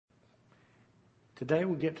Today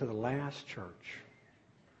we get to the last church.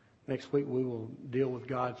 Next week we will deal with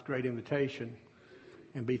God's great invitation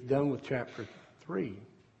and be done with chapter 3.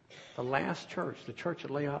 The last church, the church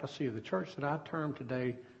at Laodicea, the church that I term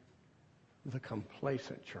today the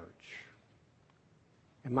complacent church.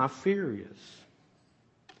 And my fear is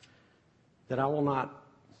that I will not,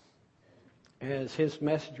 as his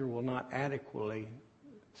messenger, will not adequately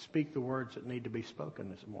speak the words that need to be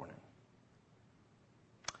spoken this morning.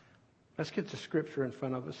 Let's get the scripture in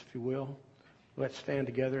front of us, if you will. Let's stand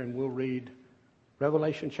together and we'll read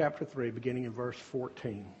Revelation chapter 3, beginning in verse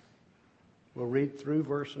 14. We'll read through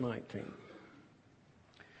verse 19.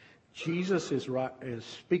 Jesus is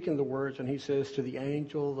speaking the words, and he says, to the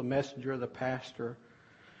angel, the messenger, the pastor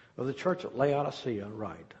of the church at Laodicea,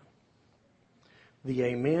 write, the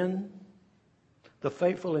Amen, the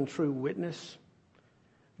faithful and true witness,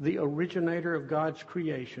 the originator of God's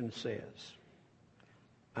creation says,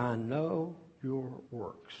 I know your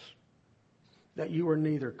works, that you are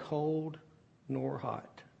neither cold nor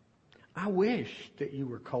hot. I wish that you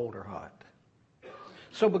were cold or hot.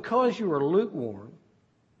 So because you are lukewarm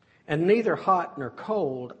and neither hot nor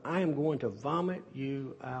cold, I am going to vomit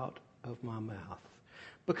you out of my mouth.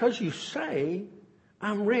 Because you say,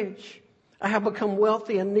 I'm rich, I have become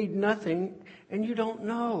wealthy and need nothing, and you don't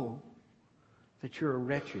know that you're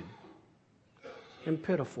wretched and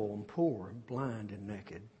pitiful and poor and blind and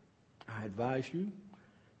naked. I advise you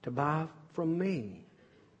to buy from me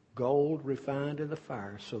gold refined in the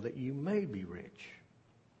fire so that you may be rich,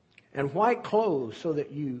 and white clothes so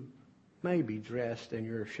that you may be dressed and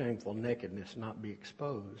your shameful nakedness not be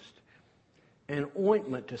exposed, and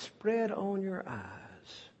ointment to spread on your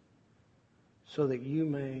eyes so that you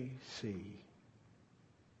may see.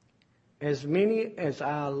 As many as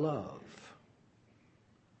I love,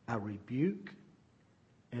 I rebuke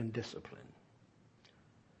and discipline.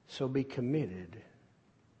 So be committed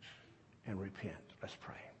and repent. Let's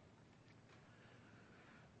pray.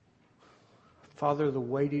 Father, the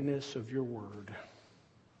weightiness of your word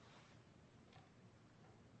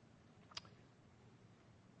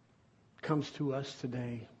comes to us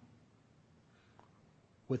today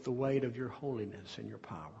with the weight of your holiness and your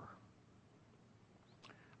power.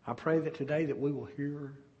 I pray that today that we will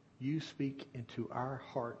hear you speak into our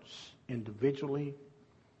hearts individually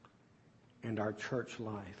and our church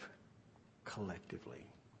life collectively.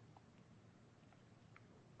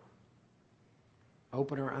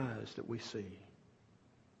 Open our eyes that we see.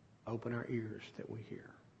 Open our ears that we hear.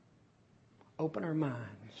 Open our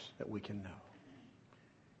minds that we can know.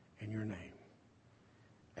 In your name,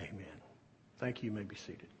 amen. Thank you. You may be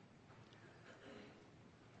seated.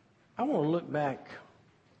 I want to look back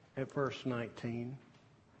at verse 19.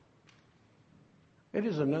 It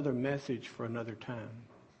is another message for another time.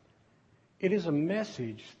 It is a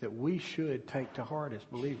message that we should take to heart as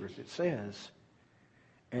believers. It says,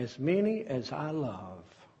 as many as I love,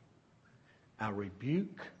 I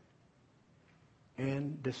rebuke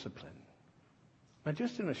and discipline. Now,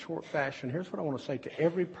 just in a short fashion, here's what I want to say to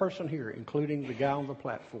every person here, including the guy on the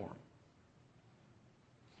platform.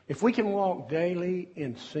 If we can walk daily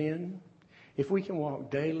in sin, if we can walk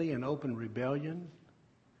daily in open rebellion,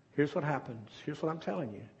 here's what happens. Here's what I'm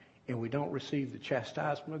telling you. And we don't receive the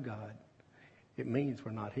chastisement of God, it means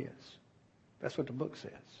we're not his. That's what the book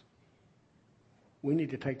says. We need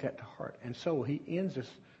to take that to heart. And so he ends this,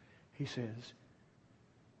 he says,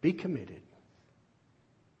 be committed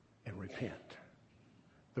and repent.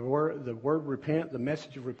 The word repent, the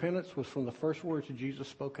message of repentance was from the first words that Jesus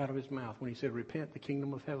spoke out of his mouth when he said, repent, the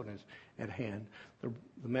kingdom of heaven is at hand.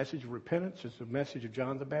 The message of repentance is the message of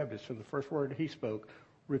John the Baptist. From the first word he spoke,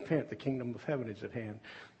 repent, the kingdom of heaven is at hand.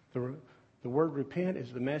 The word repent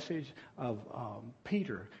is the message of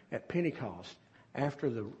Peter at Pentecost after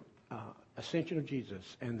the ascension of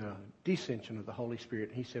Jesus and the descension of the Holy Spirit.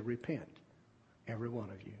 He said, repent, every one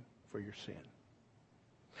of you, for your sin.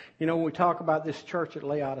 You know, when we talk about this church at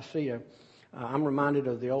Laodicea, I'm reminded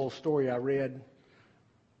of the old story I read.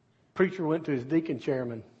 Preacher went to his deacon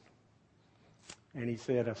chairman, and he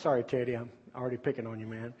said, sorry, Teddy, I'm already picking on you,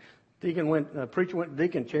 man. Preacher went to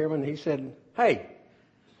deacon chairman, and he said, hey,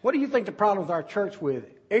 what do you think the problem with our church with?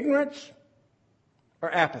 Ignorance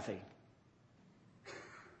or apathy?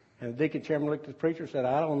 And the deacon chairman looked at the preacher and said,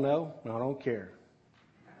 I don't know, and I don't care.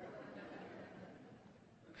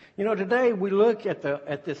 You know, today we look at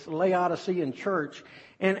this Laodicean church,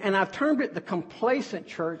 and I've termed it the complacent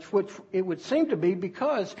church, which it would seem to be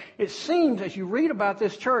because it seems, as you read about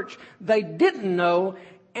this church, they didn't know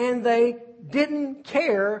and they didn't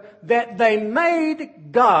care that they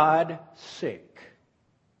made God sick.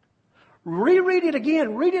 Reread it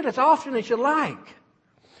again. Read it as often as you like.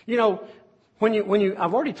 You know,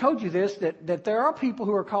 I've already told you this, that there are people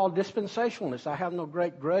who are called dispensationalists. I have no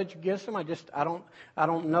great grudge against them. I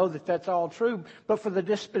don't know that that's all true. But for the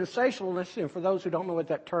dispensationalists, and for those who don't know what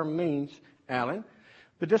that term means, Alan,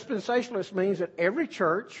 the dispensationalist means that every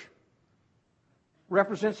church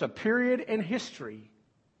represents a period in history.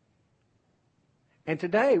 And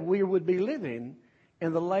today we would be living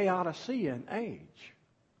in the Laodicean age.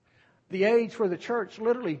 The age where the church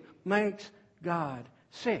literally makes God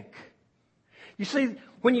sick. You see,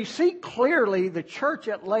 when you see clearly the church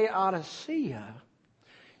at Laodicea,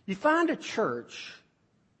 you find a church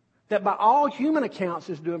that by all human accounts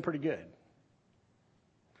is doing pretty good.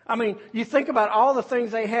 I mean, you think about all the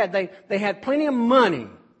things they had. They had plenty of money.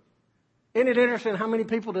 Isn't it interesting how many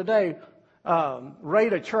people today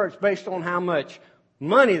rate a church based on how much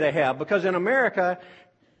money they have? Because in America,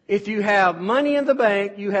 if you have money in the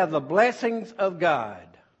bank, you have the blessings of God.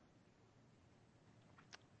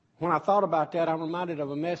 When I thought about that, I'm reminded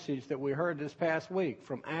of a message that we heard this past week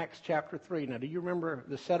from Acts chapter 3. Now, do you remember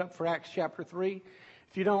the setup for Acts chapter 3?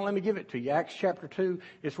 If you don't, let me give it to you. Acts chapter 2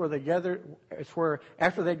 is where they gathered. It's where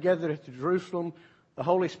after they gathered at Jerusalem, the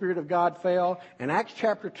Holy Spirit of God fell. And Acts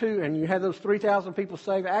chapter 2, and you had those 3,000 people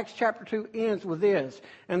saved. Acts chapter 2 ends with this.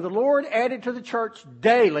 And the Lord added to the church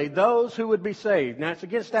daily those who would be saved. Now, it's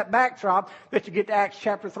against that backdrop that you get to Acts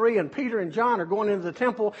chapter 3, and Peter and John are going into the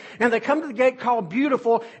temple, and they come to the gate called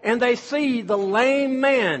Beautiful, and they see the lame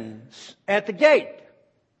man at the gate.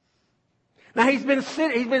 Now, he's been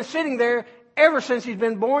sitting there ever since he's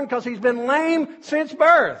been born because he's been lame since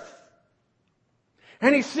birth.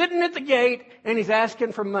 And he's sitting at the gate and he's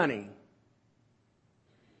asking for money.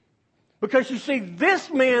 Because you see,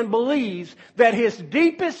 this man believes that his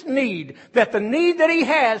deepest need, that the need that he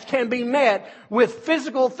has can be met with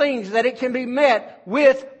physical things, that it can be met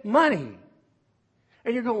with money.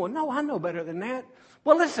 And you're going, well, no, I know better than that.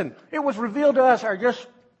 Well, listen, it was revealed to us, or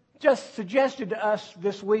just suggested to us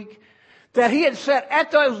this week, that he had sat at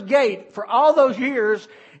those gates for all those years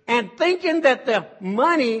and thinking that the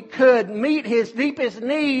money could meet his deepest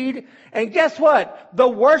need. And guess what? The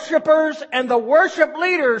worshipers and the worship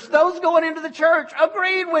leaders, those going into the church,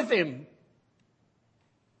 agreed with him.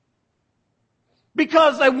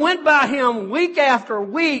 Because they went by him week after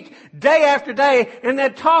week, day after day, and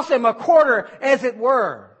they'd toss him a quarter, as it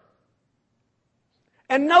were.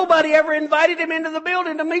 And nobody ever invited him into the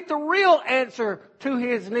building to meet the real answer to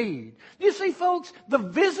his need. You see, folks, the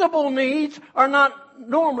visible needs are not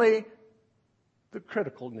normally the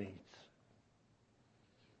critical needs.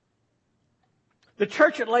 The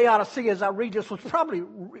church at Laodicea, as I read this, was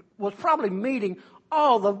probably meeting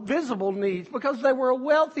all the visible needs because they were a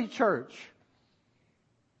wealthy church.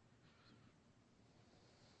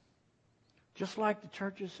 Just like the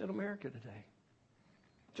churches in America today.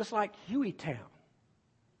 Just like Hueytown.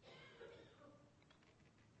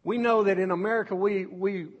 We know that in America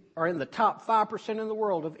we are in the top 5% in the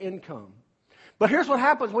world of income. But here's what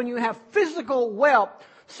happens when you have physical wealth.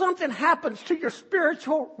 Something happens to your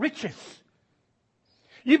spiritual riches.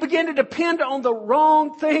 You begin to depend on the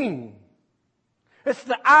wrong thing. It's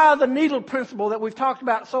the eye of the needle principle that we've talked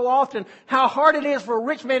about so often. How hard it is for a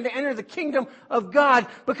rich man to enter the kingdom of God.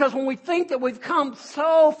 Because when we think that we've come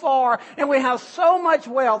so far and we have so much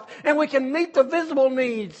wealth and we can meet the visible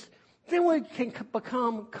needs, then we can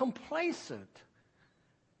become complacent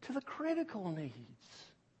to the critical needs.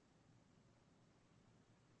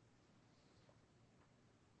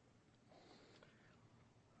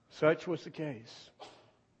 Such was the case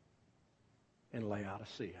in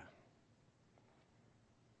Laodicea.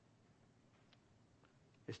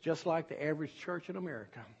 It's just like the average church in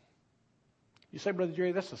America. You say, Brother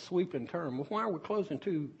Jerry, that's a sweeping term. Well, why are we closing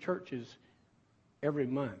 2 churches every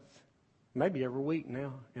month? Maybe every week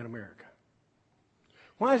now in America.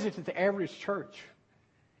 Why is it that the average church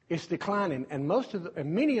is declining? And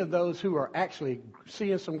many of those who are actually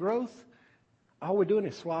seeing some growth, all we're doing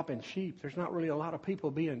is swapping sheep. There's not really a lot of people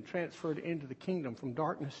being transferred into the kingdom from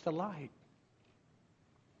darkness to light.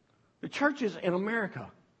 The churches in America,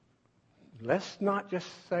 let's not just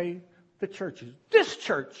say the churches, this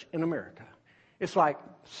church in America, it's like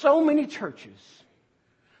so many churches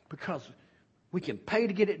because we can pay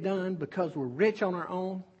to get it done because we're rich on our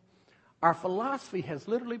own. Our philosophy has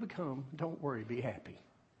literally become, don't worry, be happy.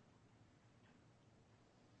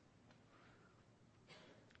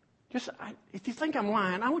 If you think I'm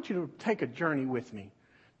lying, I want you to take a journey with me.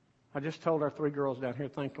 I just told our 3 girls down here,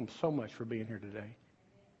 thank them so much for being here today.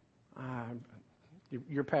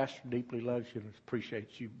 Your pastor deeply loves you and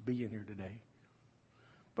appreciates you being here today.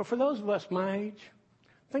 But for those of us my age,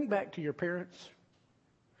 think back to your parents.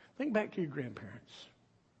 Think back to your grandparents.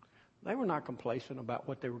 They were not complacent about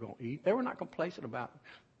what they were going to eat. They were not complacent about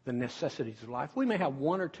the necessities of life. We may have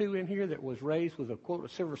one or two in here that was raised with a, quote, a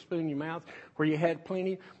silver spoon in your mouth where you had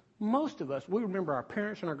plenty. Most of us, we remember our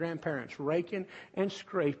parents and our grandparents raking and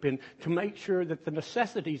scraping to make sure that the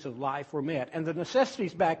necessities of life were met. And the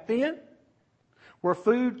necessities back then were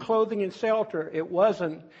food, clothing, and shelter. It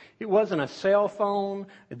wasn't a cell phone,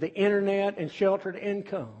 the internet, and sheltered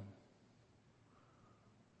income.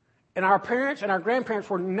 And our parents and our grandparents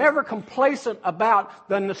were never complacent about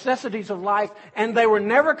the necessities of life, and they were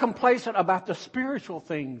never complacent about the spiritual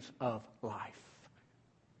things of life.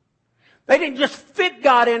 They didn't just fit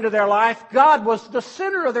God into their life. God was the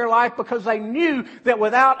center of their life because they knew that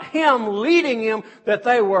without Him leading them, that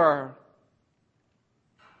they were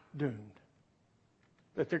doomed.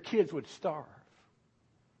 That their kids would starve.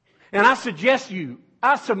 And I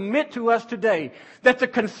submit to us today that the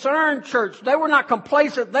concerned church, they were not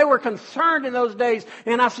complacent, they were concerned in those days.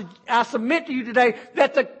 And I submit to you today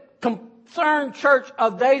that the concerned church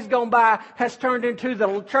of days gone by has turned into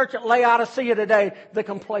the church at Laodicea today, the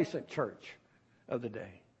complacent church of the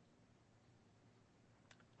day.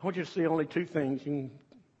 I want you to see only two things. You can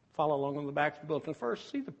follow along on the back of the bulletin.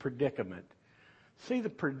 First, see the predicament. See the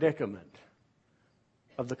predicament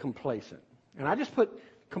of the complacent. And I just put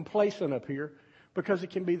complacent up here because it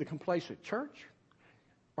can be the complacent church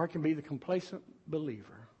or it can be the complacent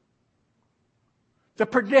believer. The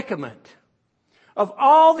predicament of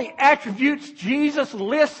all the attributes Jesus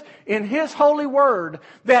lists in His holy word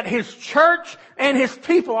that His church and His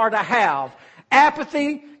people are to have.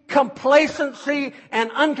 Apathy, complacency,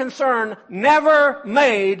 and unconcern never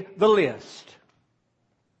made the list.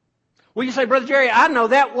 Well, you say, Brother Jerry, I know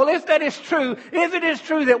that. Well, if that is true, if it is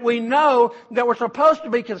true that we know that we're supposed to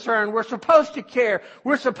be concerned, we're supposed to care,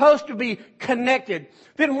 we're supposed to be connected,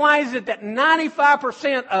 then why is it that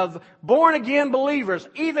 95% of born-again believers,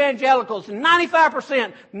 evangelicals,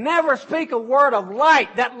 95% never speak a word of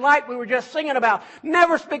light, that light we were just singing about,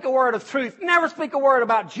 never speak a word of truth, never speak a word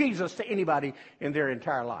about Jesus to anybody in their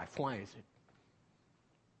entire life? Why is it?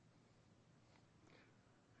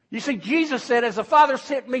 You see, Jesus said, as the Father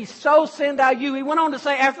sent me, so send I you. He went on to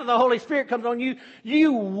say, after the Holy Spirit comes on you,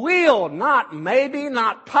 you will, not maybe,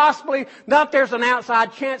 not possibly, not there's an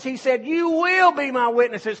outside chance. He said, you will be my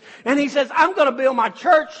witnesses. And He says, I'm going to build my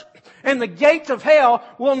church, and the gates of hell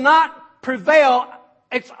will not prevail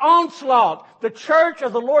its onslaught. The church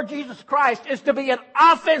of the Lord Jesus Christ is to be an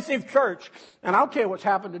offensive church. And I'll tell you what's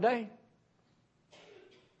happened today.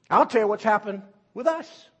 I'll tell you what's happened with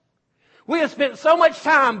us. We have spent so much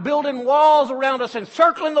time building walls around us and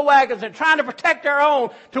circling the wagons and trying to protect our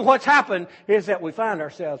own, to what's happened is that we find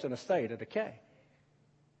ourselves in a state of decay.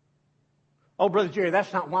 Oh, Brother Jerry,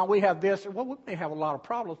 that's not why we have this. Well, we may have a lot of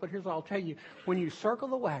problems, but here's what I'll tell you. When you circle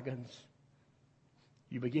the wagons,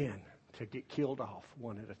 you begin to get killed off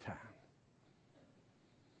one at a time.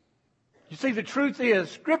 You see, the truth is,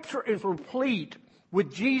 Scripture is replete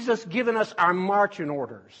with Jesus giving us our marching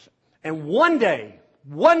orders. And one day,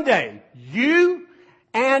 you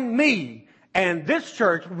and me and this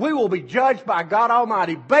church, we will be judged by God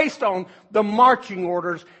Almighty based on the marching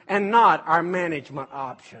orders and not our management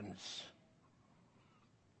options.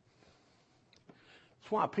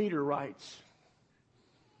 That's why Peter writes,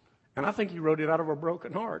 and I think he wrote it out of a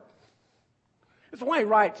broken heart. It's why he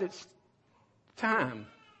writes, it's time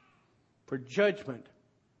for judgment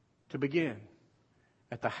to begin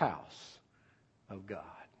at the house of God.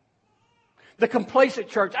 The complacent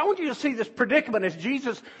church. I want you to see this predicament as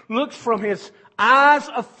Jesus looks from His eyes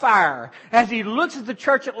of fire. As He looks at the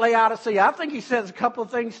church at Laodicea, I think He says a couple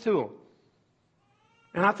of things to them.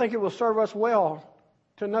 And I think it will serve us well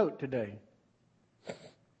to note today.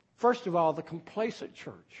 First of all, the complacent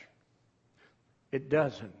church. It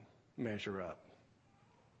doesn't measure up.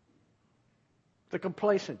 The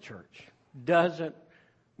complacent church doesn't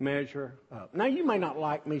measure up. Now, you may not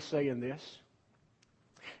like me saying this.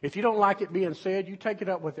 If you don't like it being said, you take it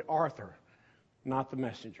up with the author, not the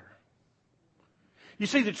messenger. You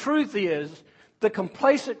see, the truth is, the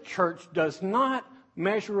complacent church does not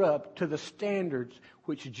measure up to the standards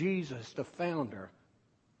which Jesus, the founder,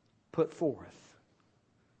 put forth.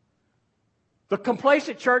 The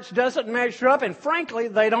complacent church doesn't measure up, and frankly,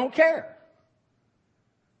 they don't care.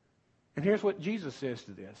 And here's what Jesus says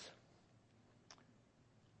to this.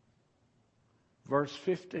 Verse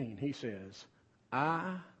 15, He says,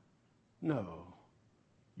 I know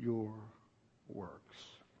your works.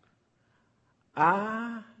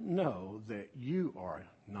 I know that you are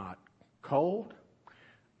not cold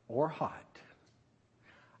or hot.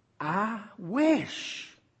 I wish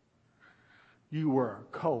you were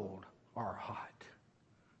cold or hot.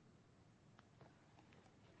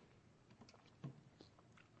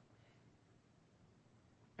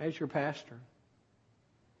 as your pastor,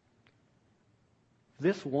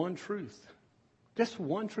 this one truth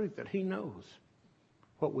that He knows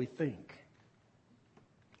what we think.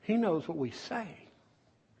 He knows what we say.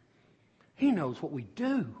 He knows what we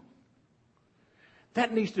do.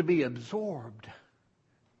 That needs to be absorbed.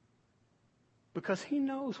 Because He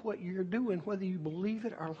knows what you're doing, whether you believe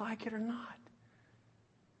it or like it or not.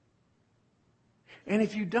 And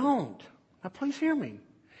if you don't, now please hear me,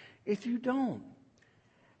 if you don't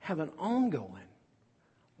have an ongoing,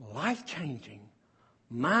 life-changing,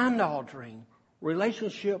 mind-altering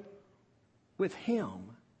relationship with Him,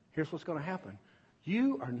 here's what's going to happen.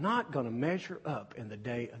 You are not going to measure up in the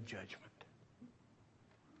day of judgment.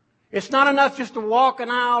 It's not enough just to walk an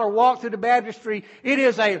aisle or walk through the baptistry. It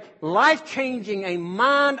is a life-changing, a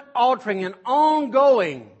mind-altering, an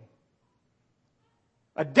ongoing,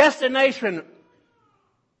 a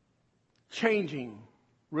destination-changing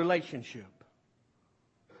relationship.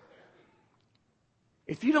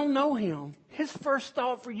 If you don't know Him, His first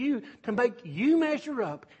thought for you to make you measure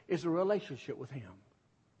up is a relationship with Him.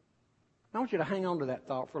 I want you to hang on to that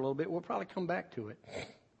thought for a little bit. We'll probably come back to it.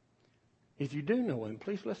 If you do know Him,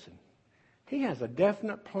 please listen. He has a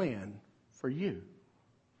definite plan for you.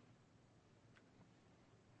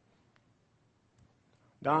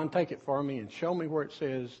 Don, take it for me and show me where it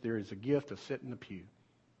says there is a gift of sitting in the pew.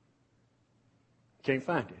 Can't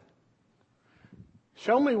find it.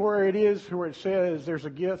 Show me where it says there's a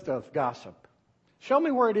gift of gossip. Show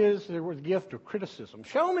me where it is there was a gift of criticism.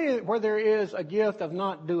 Show me where there is a gift of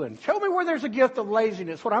not doing. Show me where there's a gift of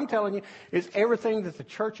laziness. What I'm telling you is everything that the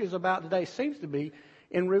church is about today seems to be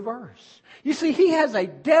in reverse. You see, He has a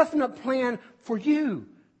definite plan for you.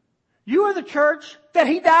 You are the church that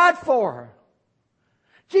He died for.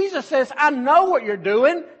 Jesus says, I know what you're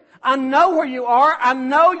doing. I know where you are. I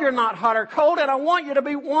know you're not hot or cold, and I want you to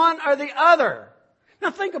be one or the other.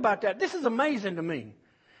 Now think about that. This is amazing to me.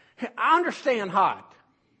 I understand hot.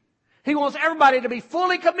 He wants everybody to be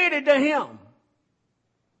fully committed to Him.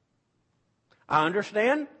 I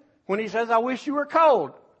understand when He says, I wish you were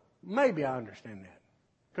cold. Maybe I understand that.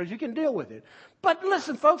 Because you can deal with it. But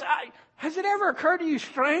listen, folks, has it ever occurred to you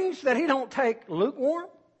strange that He don't take lukewarm?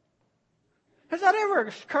 Has that ever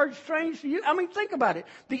occurred strange to you? I mean, think about it.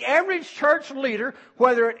 The average church leader,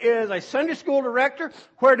 whether it is a Sunday school director,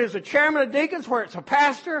 whether it is a chairman of deacons, whether it's a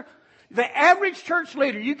pastor, the average church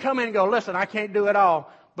leader, you come in and go, listen, I can't do it all,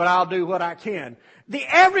 but I'll do what I can. The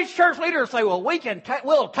average church leader will say, well,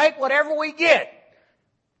 we'll take whatever we get.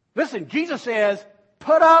 Listen, Jesus says,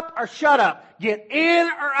 put up or shut up. Get in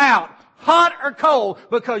or out, hot or cold,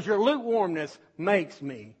 because your lukewarmness makes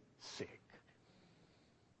me sick.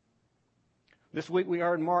 This week we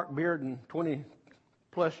heard Mark Bearden, 20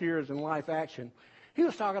 plus years in Life Action. He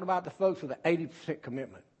was talking about the folks with an 80%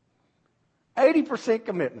 commitment. 80%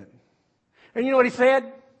 commitment. And you know what he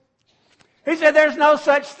said? He said there's no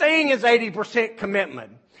such thing as 80%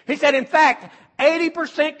 commitment. He said, in fact,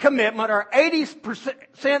 80% commitment or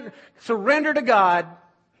 80% surrender to God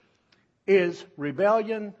is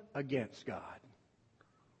rebellion against God.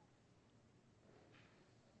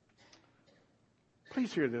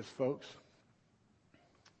 Please hear this, folks.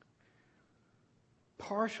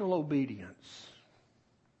 Partial obedience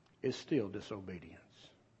is still disobedience.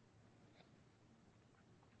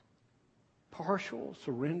 Partial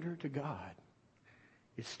surrender to God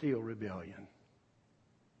is still rebellion.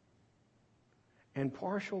 And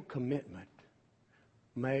partial commitment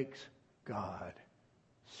makes God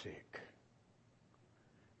sick.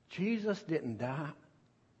 Jesus didn't die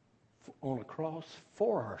on a cross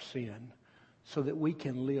for our sin so that we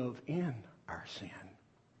can live in our sin.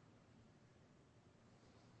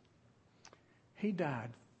 He died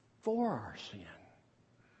for our sin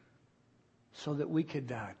so that we could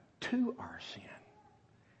die to our sin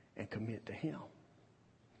and commit to Him.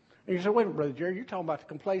 And you say, wait a minute, Brother Jerry, you're talking about the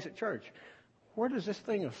complacent church. Where does this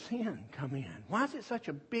thing of sin come in? Why is it such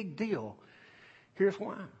a big deal? Here's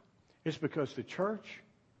why. It's because the church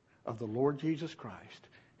of the Lord Jesus Christ,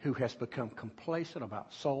 who has become complacent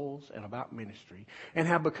about souls and about ministry, and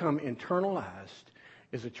have become internalized,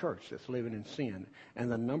 is a church that's living in sin.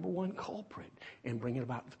 And the number one culprit in bringing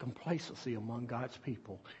about the complacency among God's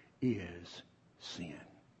people is sin.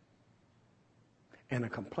 And a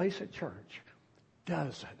complacent church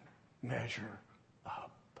doesn't measure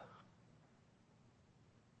up.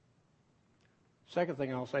 Second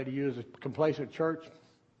thing I'll say to you is a complacent church,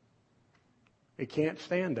 it can't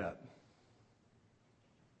stand up.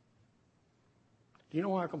 Do you know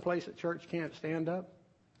why a complacent church can't stand up?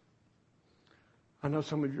 I know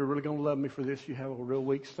some of you are really going to love me for this. You have a real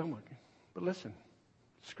weak stomach. But listen,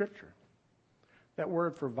 Scripture. That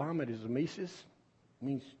word for vomit is emesis. It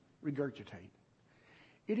means regurgitate.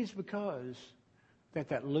 It is because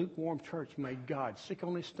that lukewarm church made God sick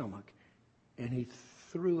on his stomach, and he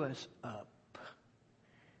threw us up.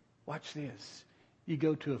 Watch this. You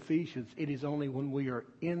go to Ephesians, it is only when we are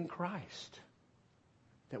in Christ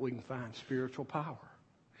that we can find spiritual power.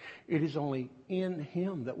 It is only in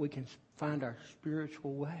him that we can find our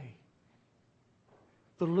spiritual way.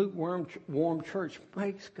 The lukewarm warm church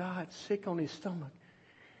makes God sick on his stomach.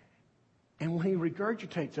 And when he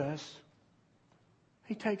regurgitates us,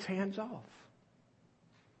 he takes hands off.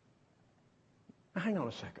 Now, hang on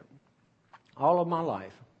a second. All of my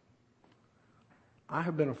life, I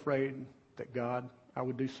have been afraid that I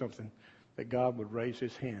would do something, that God would raise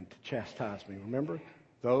his hand to chastise me. Remember?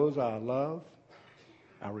 Those I love,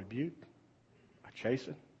 I rebuke, I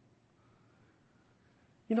chasten.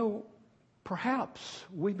 You know, perhaps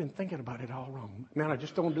we've been thinking about it all wrong. Man, I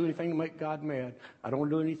just don't do anything to make God mad. I don't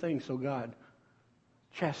do anything so God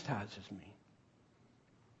chastises me.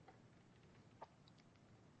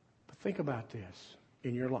 But think about this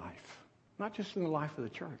in your life, not just in the life of the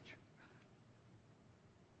church.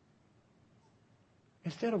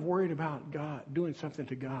 Instead of worried about God, doing something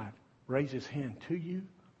to God, raise his hand to you.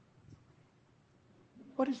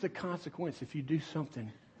 What is the consequence if you do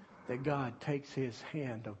something that God takes his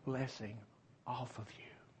hand of blessing off of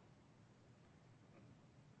you?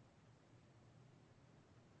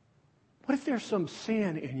 What if there's some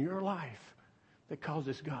sin in your life that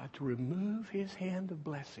causes God to remove his hand of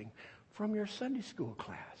blessing from your Sunday school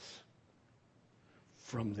class?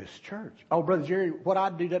 From this church. Oh, Brother Jerry, what I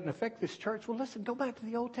do doesn't affect this church. Well, listen, go back to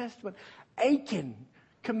the Old Testament. Achan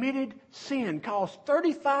committed sin, caused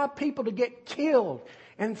 35 people to get killed,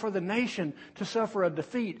 and for the nation to suffer a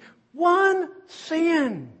defeat. One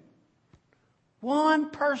sin. One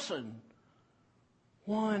person.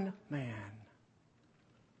 One man.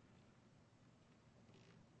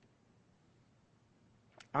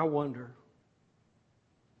 I wonder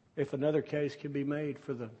if another case can be made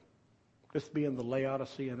for this being the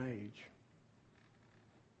Laodicean age.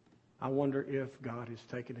 I wonder if God has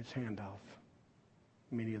taken his hand off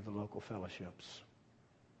many of the local fellowships,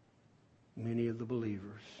 many of the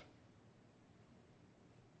believers.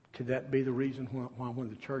 Could that be the reason why when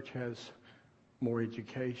the church has more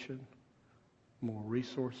education, more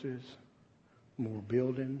resources, more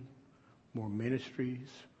building, more ministries,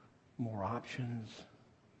 more options,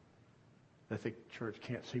 that the church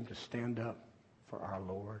can't seem to stand up for our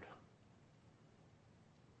Lord?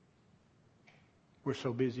 We're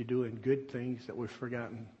so busy doing good things that we've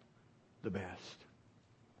forgotten the best.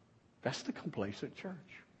 That's the complacent church.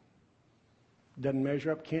 Doesn't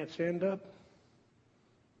measure up, can't stand up.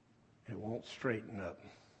 It won't straighten up.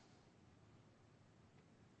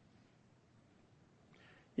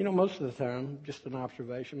 You know, most of the time, just an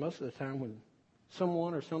observation, most of the time when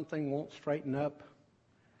someone or something won't straighten up,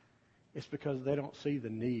 it's because they don't see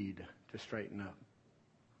the need to straighten up.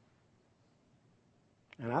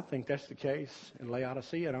 And I think that's the case in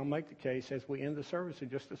Laodicea, and I'll make the case as we end the service in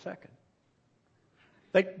just a second.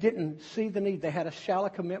 They didn't see the need. They had a shallow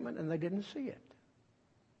commitment, and they didn't see it.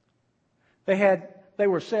 They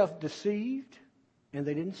were self-deceived, and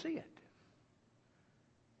they didn't see it.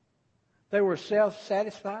 They were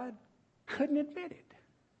self-satisfied, couldn't admit it.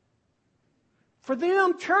 For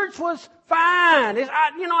them, church was fine.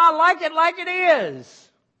 I like it like it is.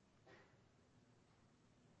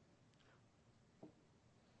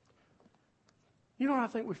 You know what I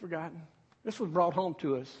think we've forgotten? This was brought home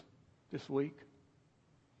to us this week.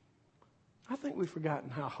 I think we've forgotten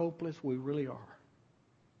how hopeless we really are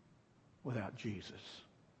without Jesus.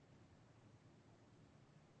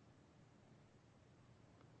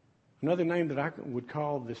 Another name that I would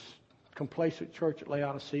call this complacent church at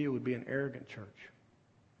Laodicea would be an arrogant church.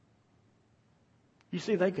 You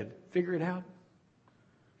see, they could figure it out.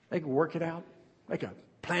 They could work it out. They could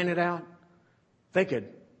plan it out. They could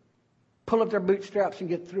pull up their bootstraps and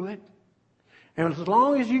get through it. And as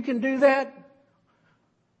long as you can do that,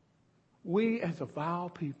 we as a vile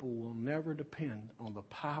people will never depend on the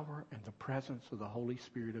power and the presence of the Holy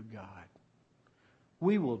Spirit of God.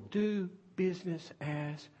 We will do business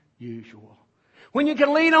as usual. When you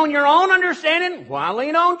can lean on your own understanding, why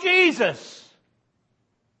lean on Jesus?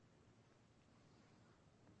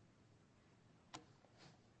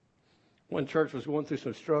 One church was going through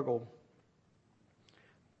some struggle.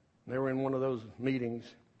 They were in one of those meetings.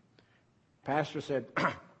 Pastor said,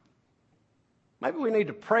 maybe we need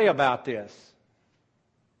to pray about this.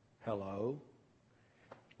 Hello?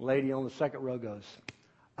 Lady on the second row goes,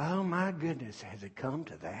 oh my goodness, has it come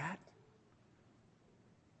to that?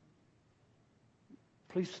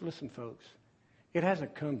 Please listen, folks. It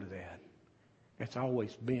hasn't come to that. It's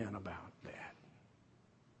always been about that.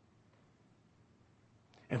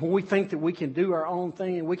 And when we think that we can do our own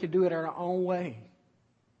thing and we can do it our own way,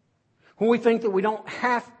 when we think that we don't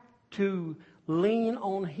have to lean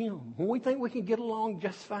on Him, when we think we can get along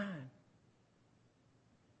just fine,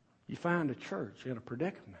 you find a church in a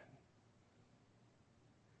predicament.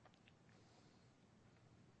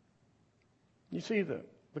 You see, the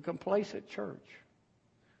complacent church,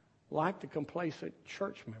 like the complacent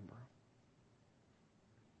church member,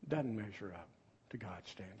 doesn't measure up to God's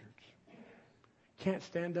standards. Can't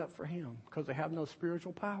stand up for Him because they have no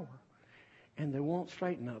spiritual power. And they won't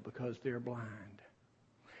straighten up because they're blind.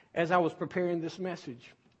 As I was preparing this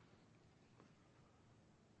message,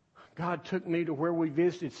 God took me to where we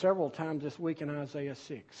visited several times this week in Isaiah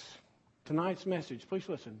 6. Tonight's message, please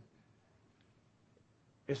listen.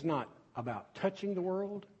 It's not about touching the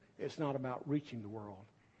world. It's not about reaching the world.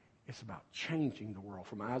 It's about changing the world.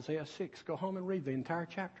 From Isaiah 6, go home and read the entire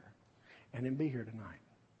chapter and then be here tonight.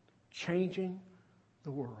 Changing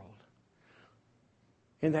the world.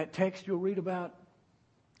 In that text, you'll read about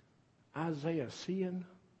Isaiah seeing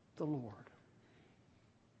the Lord.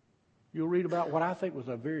 You'll read about what I think was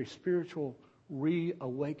a very spiritual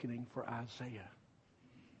reawakening for Isaiah,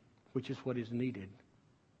 which is what is needed,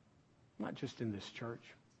 not just in this church,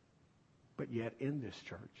 but yet in this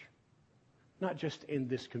church. Not just in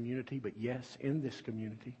this community, but yes, in this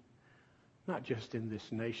community. Not just in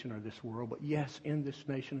this nation or this world, but yes, in this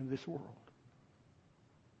nation and this world.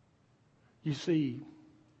 You see,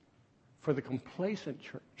 for the complacent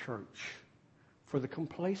church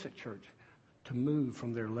to move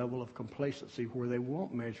from their level of complacency where they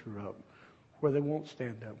won't measure up, where they won't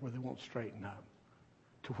stand up, where they won't straighten up,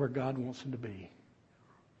 to where God wants them to be,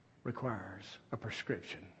 requires a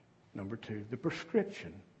prescription. Number 2, the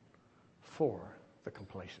prescription for the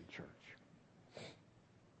complacent church.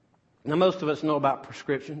 Now, most of us know about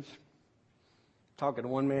prescriptions. Talking to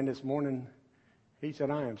one man this morning, he said,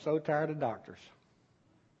 I am so tired of doctors.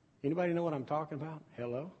 Anybody know what I'm talking about?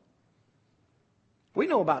 Hello? We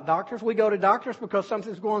know about doctors. We go to doctors because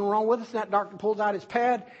something's going wrong with us. And that doctor pulls out his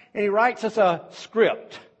pad and he writes us a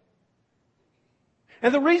script.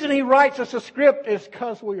 And the reason he writes us a script is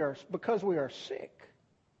because we are sick.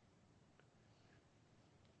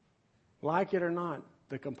 Like it or not,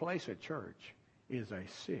 the complacent church is a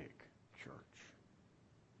sick church.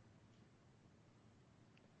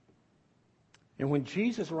 And when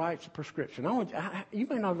Jesus writes a prescription, you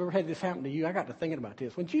may not have ever had this happen to you. I got to thinking about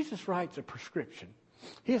this. When Jesus writes a prescription,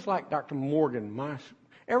 he's like Dr. Morgan.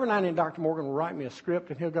 Every now and then Dr. Morgan will write me a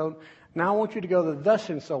script and he'll go, now I want you to go to thus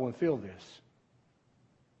and so and fill this.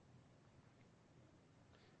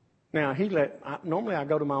 Now, normally I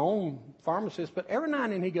go to my own pharmacist, but every now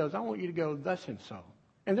and then he goes, I want you to go thus and so.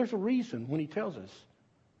 And there's a reason when he tells us.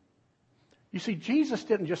 You see, Jesus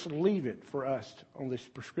didn't just leave it for us on this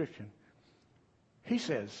prescription. He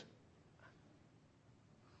says,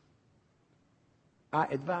 I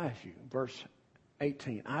advise you, verse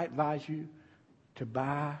 18, I advise you to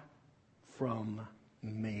buy from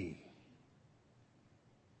me.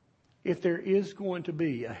 If there is going to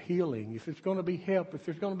be a healing, if there's going to be help, if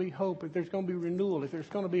there's going to be hope, if there's going to be renewal, if there's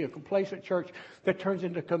going to be a complacent church that turns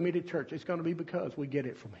into a committed church, it's going to be because we get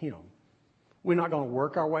it from Him. We're not going to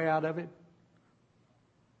work our way out of it.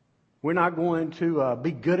 We're not going to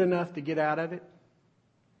be good enough to get out of it.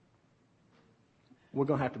 We're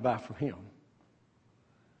going to have to buy from Him.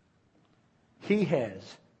 He has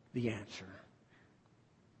the answer.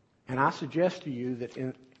 And I suggest to you that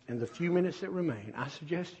in the few minutes that remain, I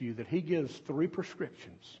suggest to you that He gives 3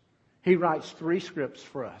 prescriptions. He writes 3 scripts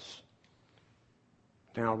for us.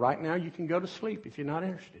 Now, right now, you can go to sleep if you're not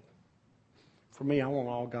interested. For me, I want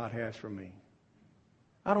all God has for me.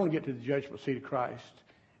 I don't want to get to the judgment seat of Christ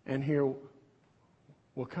and hear,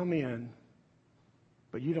 well, come in,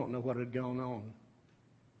 but you don't know what had gone on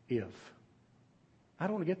if. I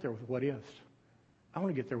don't want to get there with what ifs. I want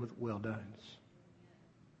to get there with well done's.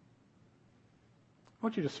 I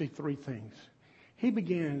want you to see 3 things. He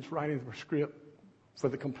begins writing the script for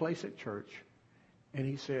the complacent church, and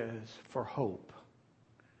he says, for hope.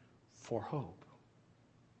 For hope.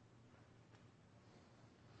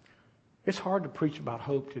 It's hard to preach about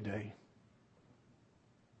hope today.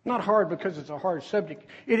 Not hard because it's a hard subject.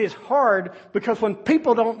 It is hard because when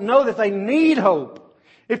people don't know that they need hope,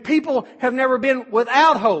 if people have never been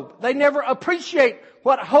without hope, they never appreciate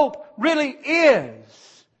what hope really is.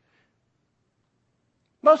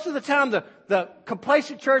 Most of the time, the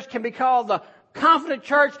complacent church can be called the confident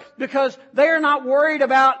church because they are not worried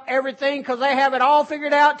about everything because they have it all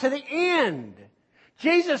figured out to the end.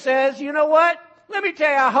 Jesus says, you know what? Let me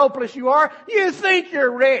tell you how hopeless you are. You think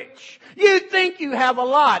you're rich. You think you have a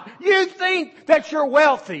lot. You think that you're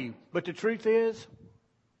wealthy. But the truth is,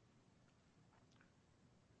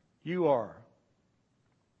 you are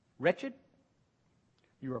wretched.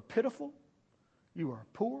 You are pitiful. You are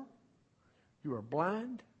poor. You are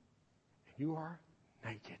blind. You are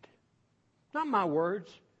naked. Not my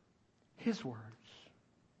words, His words.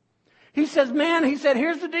 He says, man, he said,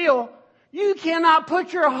 here's the deal. You cannot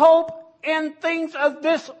put your hope in things of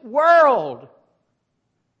this world.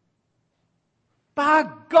 Buy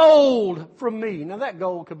gold from me. Now that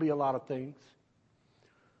gold could be a lot of things.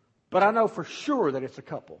 But I know for sure that it's a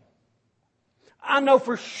couple. I know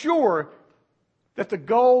for sure that the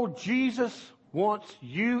gold Jesus wants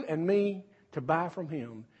you and me to buy from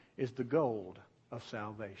Him is the gold of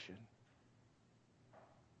salvation.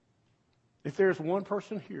 If there's one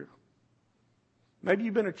person here, maybe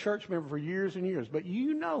you've been a church member for years and years, but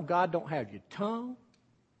you know God don't have your tongue.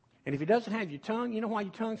 And if He doesn't have your tongue, you know why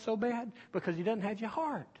your tongue's so bad? Because He doesn't have your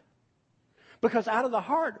heart. Because out of the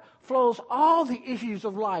heart flows all the issues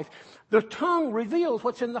of life. The tongue reveals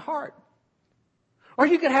what's in the heart. Or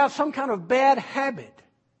you could have some kind of bad habit,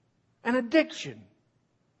 an addiction.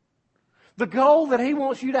 The gold that He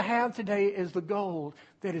wants you to have today is the gold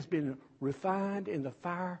that has been refined in the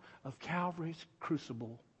fire of Calvary's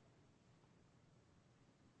crucible.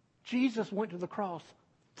 Jesus went to the cross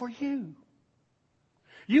for you.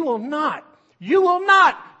 You will not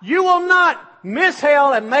miss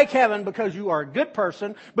hell and make heaven because you are a good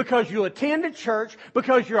person, because you attend a church,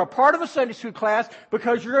 because you're a part of a Sunday school class,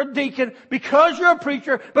 because you're a deacon, because you're a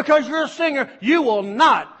preacher, because you're a singer. You will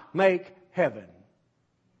not make heaven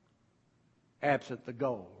absent the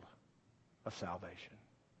gold of salvation.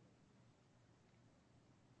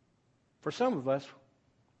 For some of us,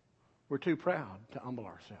 we're too proud to humble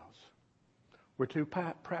ourselves. We're too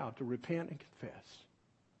proud to repent and confess.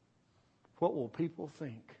 What will people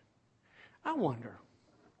think? I wonder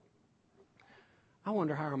how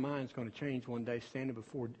our mind's going to change one day standing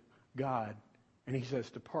before God and He says,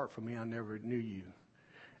 depart from me, I never knew you.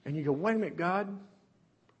 And you go, wait a minute, God.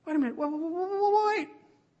 Wait a minute. Wait.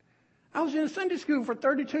 I was in Sunday school for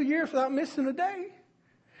 32 years without missing a day.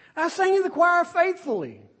 I sang in the choir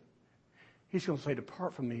faithfully. He's going to say,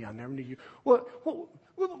 depart from me, I never knew you. Well,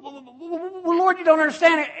 Lord, you don't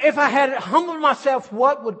understand it. If I had humbled myself,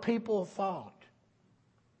 what would people have thought?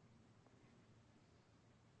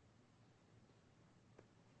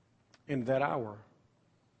 In that hour,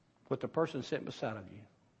 what the person sitting beside of you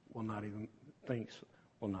will not even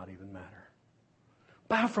matter.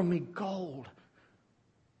 Buy from me gold,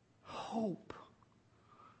 hope.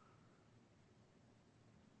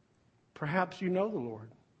 Perhaps you know the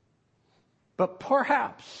Lord. But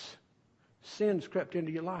perhaps sin's crept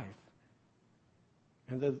into your life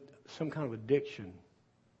and some kind of addiction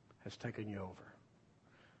has taken you over.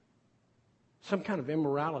 Some kind of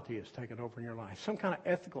immorality has taken over in your life. Some kind of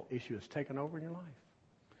ethical issue has taken over in your life.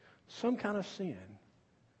 Some kind of sin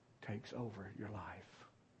takes over your life.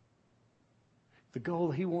 The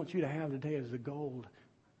gold He wants you to have today is the gold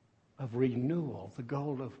of renewal, the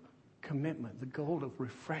gold of commitment, the gold of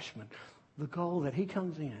refreshment, the gold that He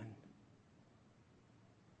comes in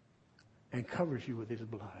and covers you with His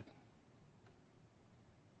blood.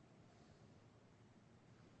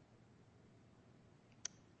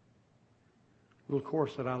 A little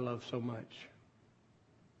chorus that I love so much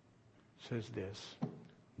says this: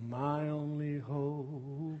 my only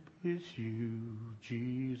hope is you,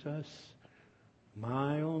 Jesus.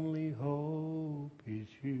 My only hope is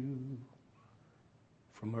you.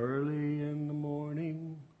 From early in the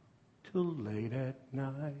morning till late at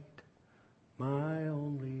night, my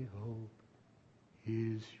only hope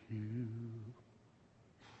is you.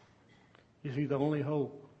 You see, the only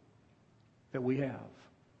hope that we have,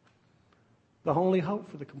 the only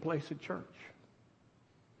hope for the complacent church,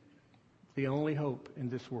 the only hope in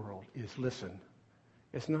this world is, listen,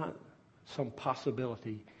 it's not some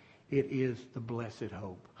possibility. It is the blessed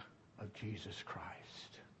hope of Jesus Christ.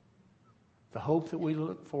 The hope that we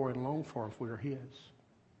look for and long for if we are His.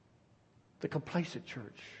 The complacent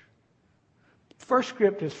church. First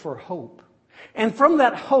script is for hope. And from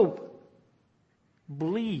that hope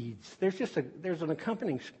bleeds. There's an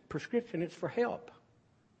accompanying prescription. It's for help.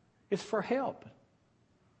 It's for help.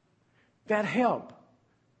 That help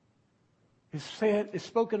is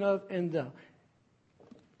spoken of in the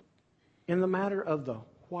matter of the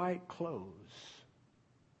white clothes.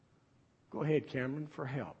 Go ahead, Cameron, for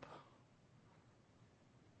help.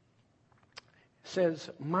 It says,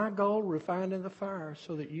 my gold refined in the fire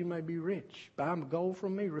so that you may be rich. Buy gold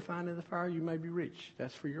from me, refined in the fire, you may be rich.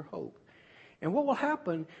 That's for your hope. And what will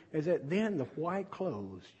happen is that then the white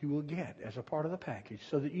clothes you will get as a part of the package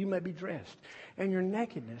so that you may be dressed and your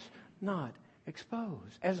nakedness not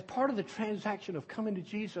exposed. As a part of the transaction of coming to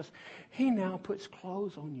Jesus, He now puts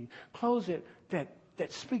clothes on you. Clothes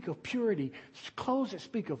that speak of purity. Clothes that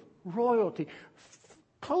speak of royalty.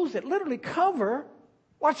 Clothes that literally cover,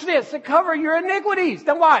 watch this, that cover your iniquities.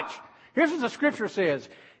 Now watch. Here's what the Scripture says.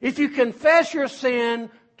 If you confess your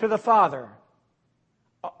sin to the Father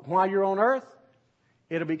while you're on earth,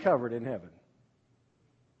 it'll be covered in heaven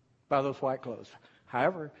by those white clothes.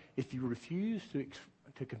 However, if you refuse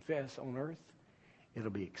to confess on earth,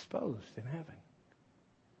 it'll be exposed in heaven.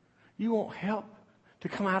 You want help to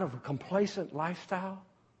come out of a complacent lifestyle?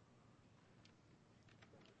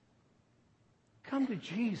 Come to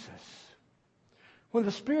Jesus. When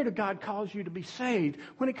the Spirit of God calls you to be saved,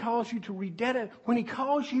 when He calls you to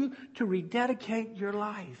rededicate your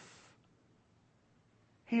life,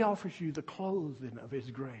 He offers you the clothing of His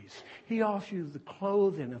grace. He offers you the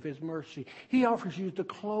clothing of His mercy. He offers you the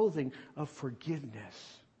clothing of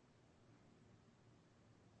forgiveness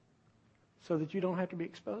so that you don't have to be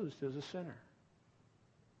exposed as a sinner.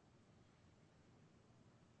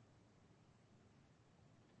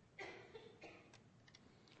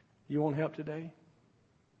 You want help today?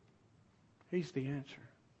 He's the answer.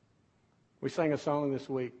 We sang a song this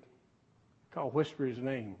week called Whisper His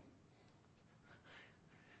Name.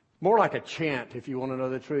 More like a chant, if you want to know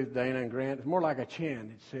the truth, Dana and Grant. It's more like a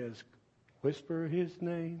chant. It says, whisper His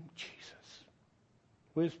name, Jesus.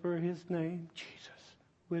 Whisper His name, Jesus.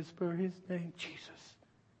 Whisper His name, Jesus.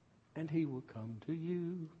 And He will come to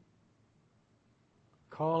you.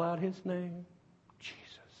 Call out His name, Jesus.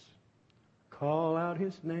 Call out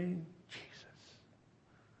His name, Jesus.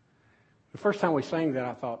 The first time we sang that,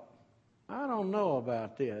 I thought, I don't know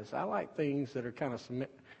about this. I like things that are kind of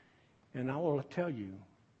submit. And I will tell you,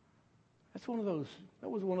 that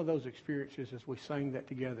was one of those experiences as we sang that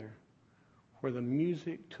together where the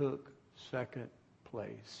music took second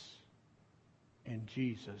place and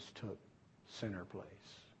Jesus took center place.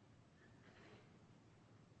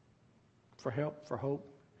 For help, for hope,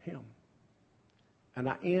 Him. And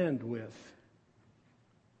I end with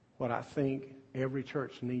what I think every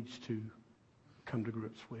church needs to come to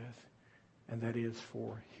grips with, and that is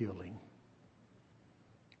for healing.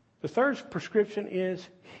 The third prescription is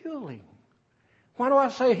healing. Why do I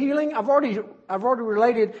say healing? I've already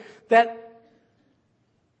related that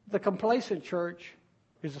the complacent church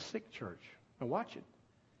is a sick church. Now watch it.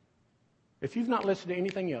 If you've not listened to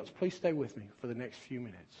anything else, please stay with me for the next few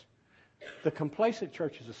minutes. The complacent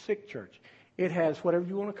church is a sick church. It has whatever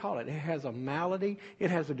you want to call it. It has a malady.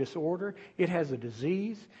 It has a disorder. It has a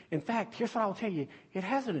disease. In fact, here's what I'll tell you. It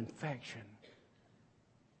has an infection.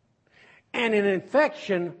 And an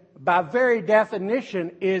infection, by very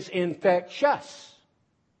definition, is infectious.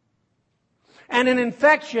 And an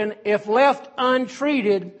infection, if left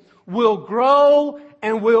untreated, will grow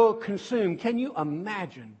and will consume. Can you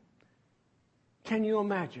imagine? Can you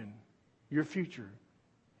imagine your future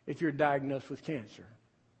if you're diagnosed with cancer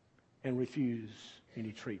and refuse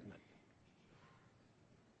any treatment?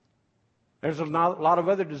 There's a lot of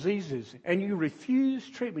other diseases, and you refuse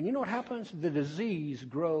treatment. You know what happens? The disease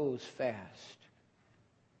grows fast.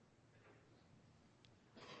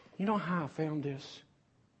 You know how I found this?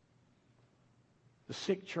 The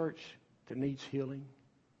sick church that needs healing.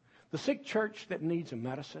 The sick church that needs a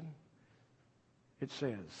medicine. It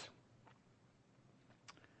says,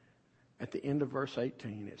 at the end of verse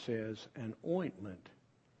 18, it says, an ointment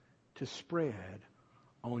to spread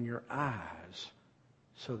on your eyes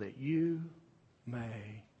so that you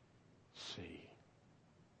may see.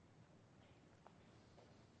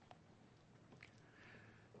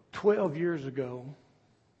 In fact, 12 years ago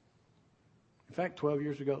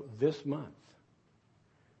this month,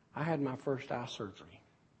 I had my first eye surgery.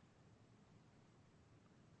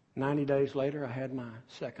 90 days later, I had my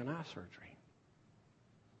second eye surgery.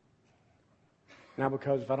 Now,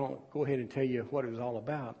 because if I don't go ahead and tell you what it was all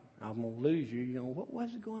about, I'm going to lose you. You know, what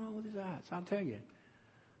was it going on with his eyes? I'll tell you.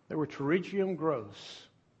 There were pterygium growths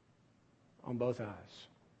on both eyes.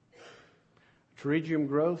 Pterygium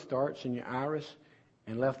growth starts in your iris,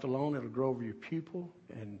 and left alone, it'll grow over your pupil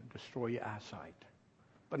and destroy your eyesight.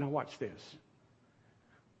 But now watch this.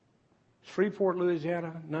 Shreveport,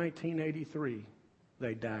 Louisiana, 1983,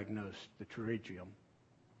 they diagnosed the pterygium.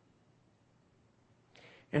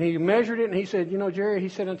 And he measured it, and he said, you know, Jerry, he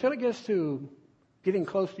said, until it gets to getting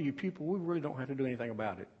close to your pupil, we really don't have to do anything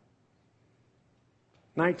about it.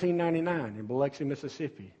 1999 in Biloxi,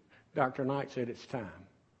 Mississippi, Dr. Knight said it's time.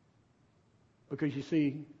 Because you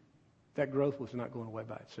see, that growth was not going away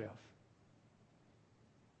by itself.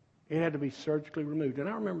 It had to be surgically removed. And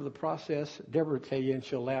I remember the process. Deborah will tell you, and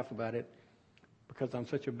she'll laugh about it because I'm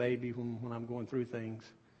such a baby when I'm going through things.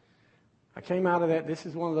 I came out of that. This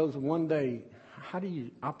is one of those one day, how do you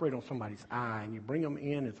operate on somebody's eye? And you bring them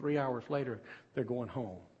in, and 3 hours later, they're going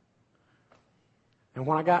home. And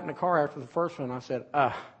when I got in the car after the first one, I said,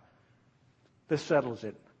 this settles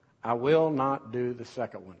it. I will not do the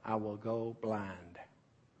second one. I will go blind.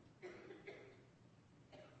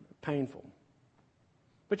 Painful.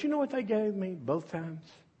 But you know what they gave me both times?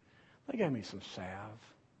 They gave me some salve,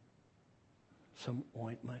 some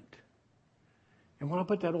ointment. And when I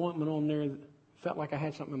put that ointment on there, it felt like I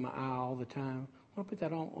had something in my eye all the time. When I put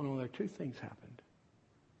that ointment on there, two things happened.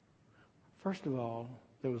 First of all,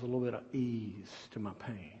 there was a little bit of ease to my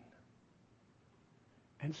pain.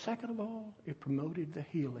 And second of all, it promoted the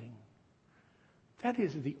healing. That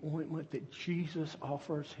is the ointment that Jesus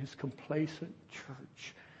offers his complacent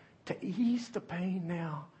church to ease the pain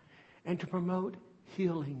now and to promote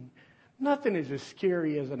healing. Nothing is as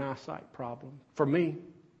scary as an eyesight problem for me.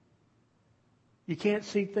 You can't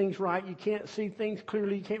see things right. You can't see things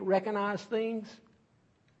clearly. You can't recognize things.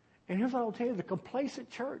 And here's what I'll tell you. The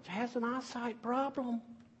complacent church has an eyesight problem.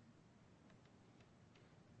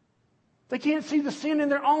 They can't see the sin in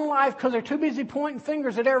their own life because they're too busy pointing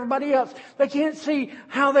fingers at everybody else. They can't see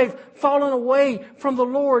how they've fallen away from the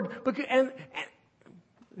Lord. And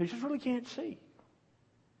they just really can't see.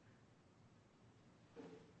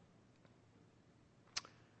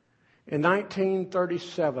 In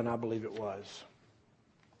 1937, I believe it was,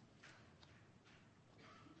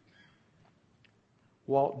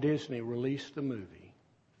 Walt Disney released the movie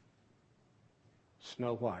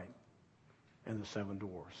Snow White and the Seven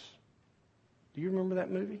Dwarfs. Do you remember that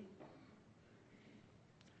movie?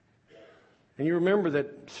 And you remember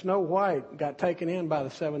that Snow White got taken in by the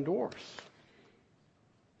Seven Dwarfs.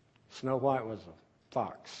 Snow White was a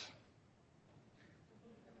fox.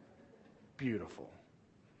 Beautiful.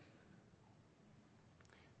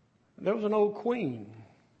 There was an old queen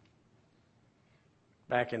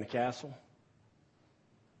back in the castle.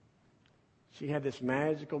 She had this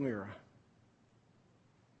magical mirror.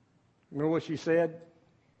 Remember what she said?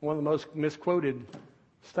 One of the most misquoted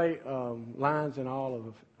lines in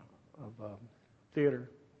all of theater.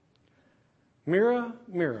 Mirror,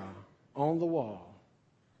 mirror on the wall,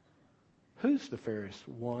 who's the fairest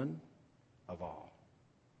one of all?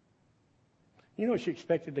 You know what she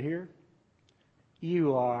expected to hear?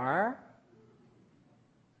 You are.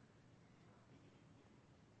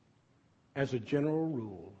 As a general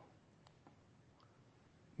rule,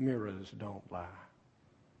 mirrors don't lie.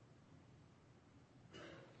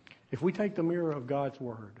 If we take the mirror of God's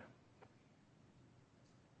Word,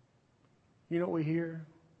 you know what we hear?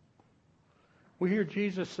 We hear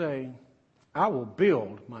Jesus say, I will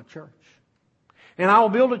build my church. And I will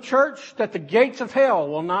build a church that the gates of hell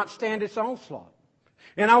will not stand its onslaught.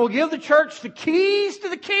 And I will give the church the keys to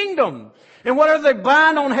the kingdom. And whatever they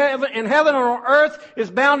bind in heaven or on earth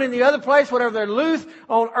is bound in the other place. Whatever they loose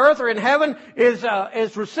on earth or in heaven is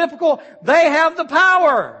reciprocal. They have the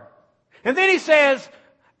power. And then he says,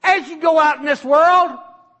 as you go out in this world,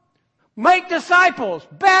 make disciples,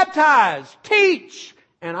 baptize, teach,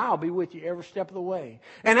 and I'll be with you every step of the way.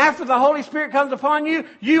 And after the Holy Spirit comes upon you,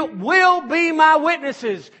 you will be my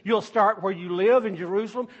witnesses. You'll start where you live in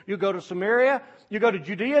Jerusalem. You'll go to Samaria. You go to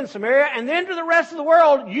Judea and Samaria, and then to the rest of the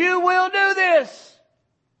world. You will do this.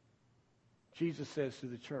 Jesus says to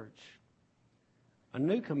the church, a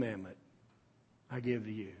new commandment I give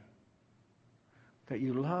to you, that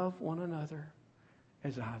you love one another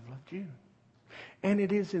as I have loved you. And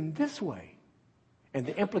it is in this way, and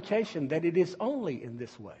the implication that it is only in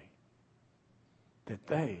this way, that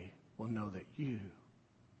they will know that you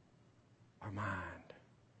are mine.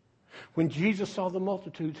 When Jesus saw the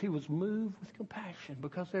multitudes, he was moved with compassion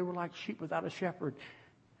because they were like sheep without a shepherd.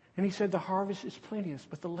 And he said, the harvest is plenteous,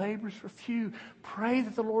 but the laborers are few. Pray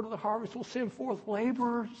that the Lord of the harvest will send forth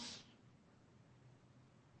laborers.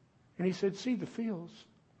 And he said, see the fields.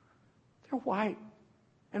 They're white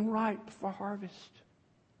and ripe for harvest.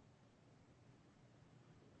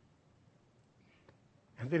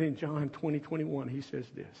 And then in John 20:21, he says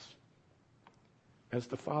this, as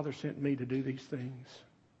the Father sent me to do these things,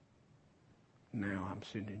 now I'm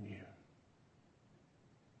sending you.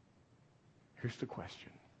 Here's the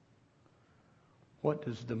question. What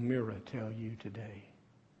does the mirror tell you today?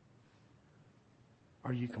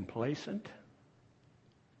 Are you complacent?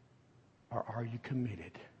 Or are you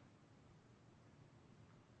committed?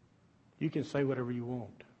 You can say whatever you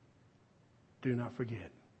want. Do not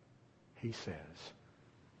forget, he says,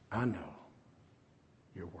 I know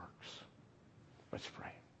your works. Let's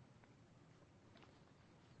pray.